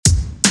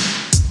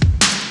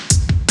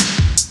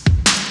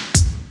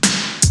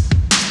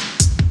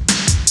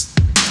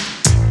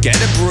get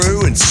a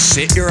brew and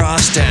sit your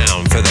ass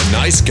down for the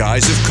Nice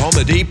Guys of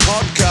Comedy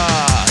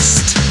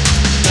podcast.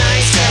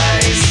 Nice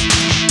guys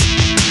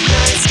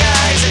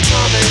of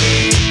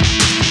comedy.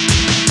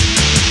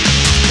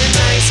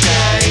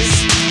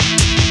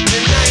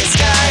 The nice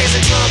guys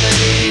of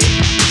comedy.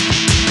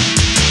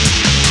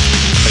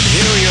 And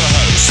here are your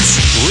hosts,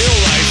 real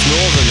life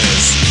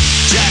Northerners,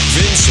 Jack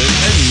Vincent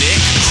and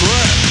Nick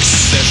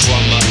Crooks. They're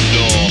from up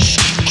north,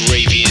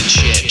 gravy and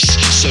chips.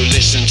 So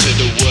listen to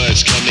the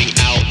words coming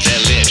out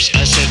their lips.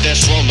 I said they're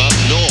from up